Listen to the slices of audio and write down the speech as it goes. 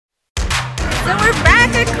So we're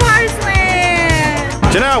back at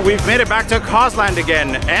Carsland! Jannell, we've made it back to Carsland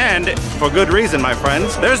again, and for good reason, my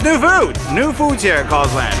friends. There's new food! New foods here at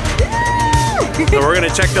Carsland. So we're gonna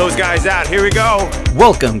check those guys out. Here we go.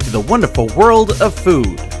 Welcome to the wonderful world of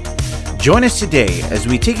food. Join us today as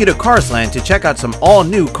we take you to Carsland to check out some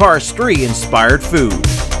all-new Cars 3 inspired food.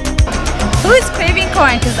 Who is craving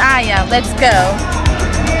corn? Because I am. Let's go.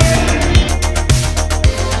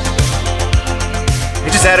 We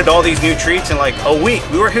just added all these new treats in like a week.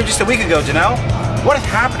 We were here just a week ago, Jannell. What is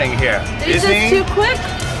happening here? They're just too quick.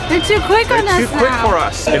 They're too quick on us now. Too quick for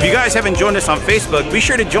us. If you guys haven't joined us on Facebook, be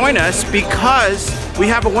sure to join us because we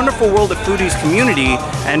have a wonderful World of Foodies community,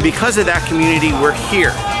 and because of that community, we're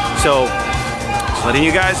here. So, just letting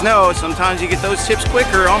you guys know, sometimes you get those tips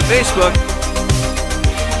quicker on Facebook.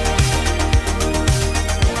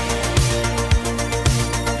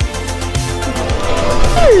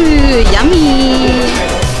 Ooh, yummy!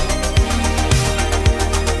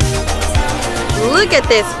 Look at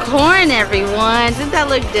this corn, everyone. Doesn't that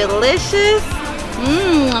look delicious?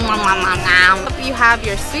 You have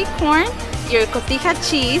your sweet corn, your cotija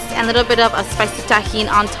cheese, and a little bit of a spicy tahini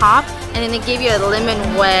on top. And then they give you a lemon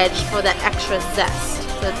wedge for that extra zest.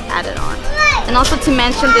 So it's added on. And also to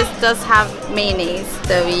mention, this does have mayonnaise.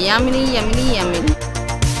 So yummy, yummy, yummy.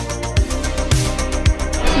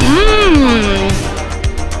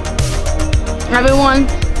 Everyone,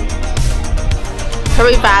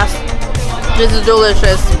 hurry fast. This is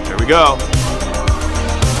delicious. Here we go.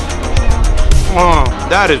 Oh,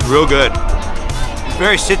 that is real good. It's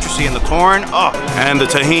very citrusy in the corn. Oh, and the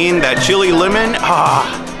tahini, that chili lemon.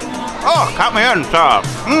 Oh, caught my head on top.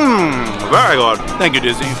 Very good. Thank you,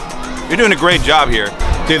 Disney. You're doing a great job here.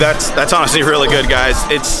 Dude, that's honestly really good, guys.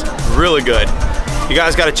 It's really good. You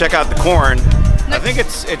guys got to check out the corn. I think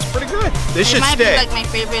it's pretty good. This should stay. It might be like my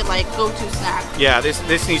favorite go-to snack. Yeah,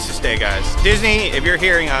 this needs to stay, guys. Disney, if you're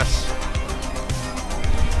hearing us,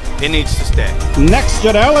 it needs to stay. Next,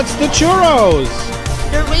 Jannell, it's the churros.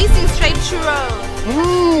 The racing striped churros.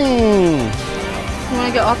 You want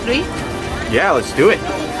to get all three? Yeah, let's do it.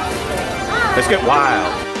 Let's get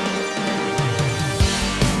wild.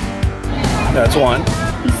 That's one.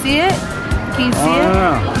 You see it? Can you see it?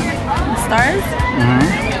 The stars?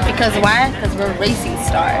 Because why? Because we're racing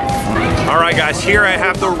stars. All right, guys, here I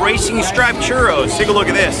have the racing striped churros. Take a look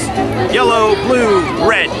at this. Yellow, blue,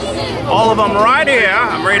 red. All of them right here.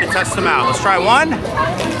 I'm ready to test them out. Let's try one.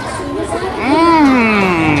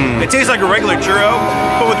 It tastes like a regular churro,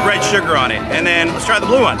 but with red sugar on it. And then let's try the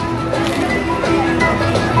blue one.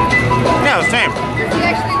 Yeah, the same.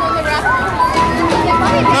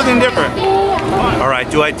 Nothing different. All right,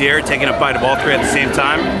 do I dare taking a bite of all three at the same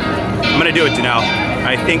time? I'm gonna do it, Jannell.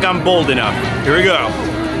 I think I'm bold enough. Here we go.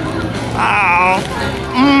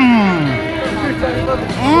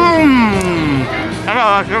 I got a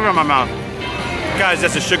lot of sugar in my mouth. Guys,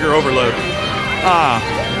 that's a sugar overload.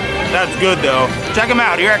 That's good though. Check them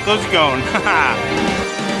out here at Cozy Cone.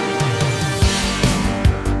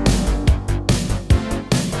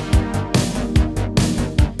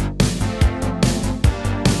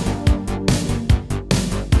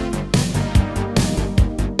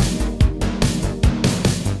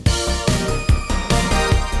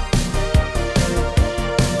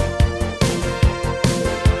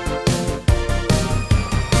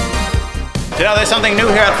 Yeah, there's something new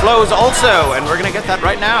here at Flo's also, and we're gonna get that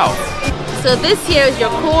right now. So this here is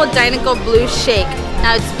your Cool Dinoco Blue Shake.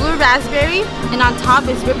 Now it's blue raspberry, and on top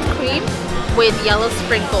is whipped cream with yellow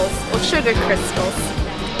sprinkles or sugar crystals.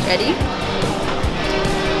 Ready?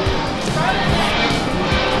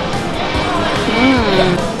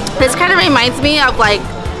 This kind of reminds me of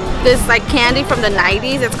this candy from the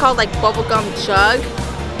 90s. It's called bubblegum chug.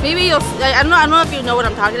 Maybe I don't know if you know what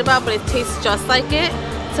I'm talking about, but it tastes just like it.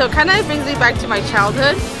 So it kind of brings me back to my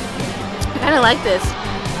childhood. I kind of like this.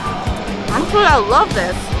 I'm sure I love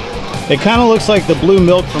this. It kind of looks like the blue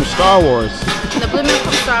milk from Star Wars. The blue milk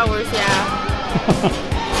from Star Wars, yeah.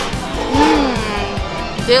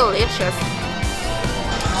 Delicious.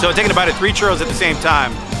 So I'm taking a bite of 3 churros at the same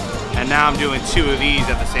time, and now I'm doing 2 of these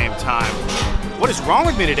at the same time. What is wrong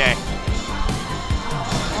with me today?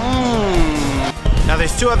 Now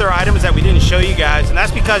there's 2 other items that we didn't show you guys, and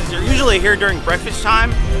that's because they're usually here during breakfast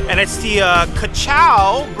time, and it's the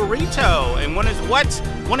cachao burrito, and one is wet,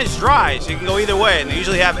 one is dry, so you can go either way, and they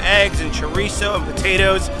usually have eggs and chorizo and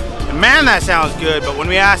potatoes, and man, that sounds good, but when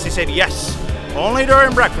we asked, they said yes, only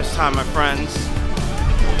during breakfast time, my friends.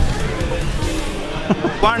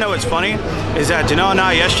 Want to know what's funny? Is that Jannell and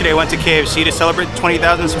I yesterday went to KFC to celebrate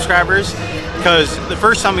 20,000 subscribers. Because the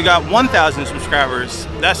first time we got 1,000 subscribers,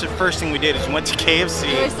 that's the first thing we did is we went to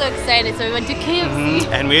KFC. We were so excited, so we went to KFC.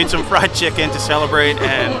 And we ate some fried chicken to celebrate,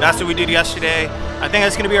 and that's what we did yesterday. I think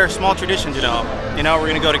that's going to be our small tradition, Jannell. You know, we're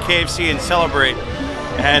going to go to KFC and celebrate.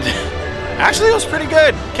 And actually, it was pretty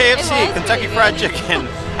good. KFC, Kentucky Fried Chicken.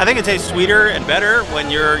 I think it tastes sweeter and better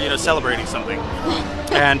when you're, you know, celebrating something.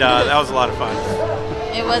 And that was a lot of fun.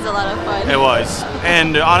 It was a lot of fun. It was.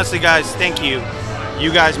 And honestly, guys, thank you.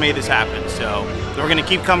 You guys made this happen. So we're going to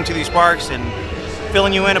keep coming to these parks and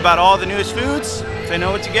filling you in about all the newest foods so you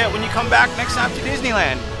know what to get when you come back next time to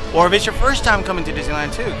Disneyland. Or if it's your first time coming to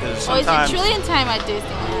Disneyland too, because sometimes... Oh, it's a trillion time at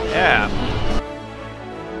Disneyland. Yeah.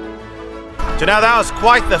 So now that was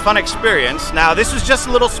quite the fun experience. Now this was just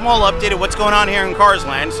a little small update of what's going on here in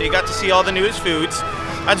Carsland, so you got to see all the newest foods.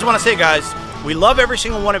 I just want to say, guys, we love every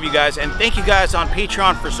single one of you guys, and thank you guys on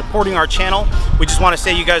Patreon for supporting our channel. We just want to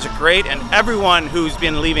say you guys are great, and everyone who's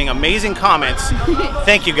been leaving amazing comments,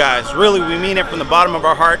 thank you guys. Really, we mean it from the bottom of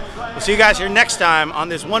our heart. We'll see you guys here next time on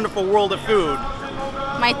this wonderful world of food.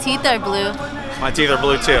 My teeth are blue. My teeth are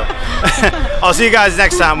blue too. I'll see you guys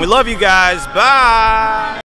next time. We love you guys. Bye.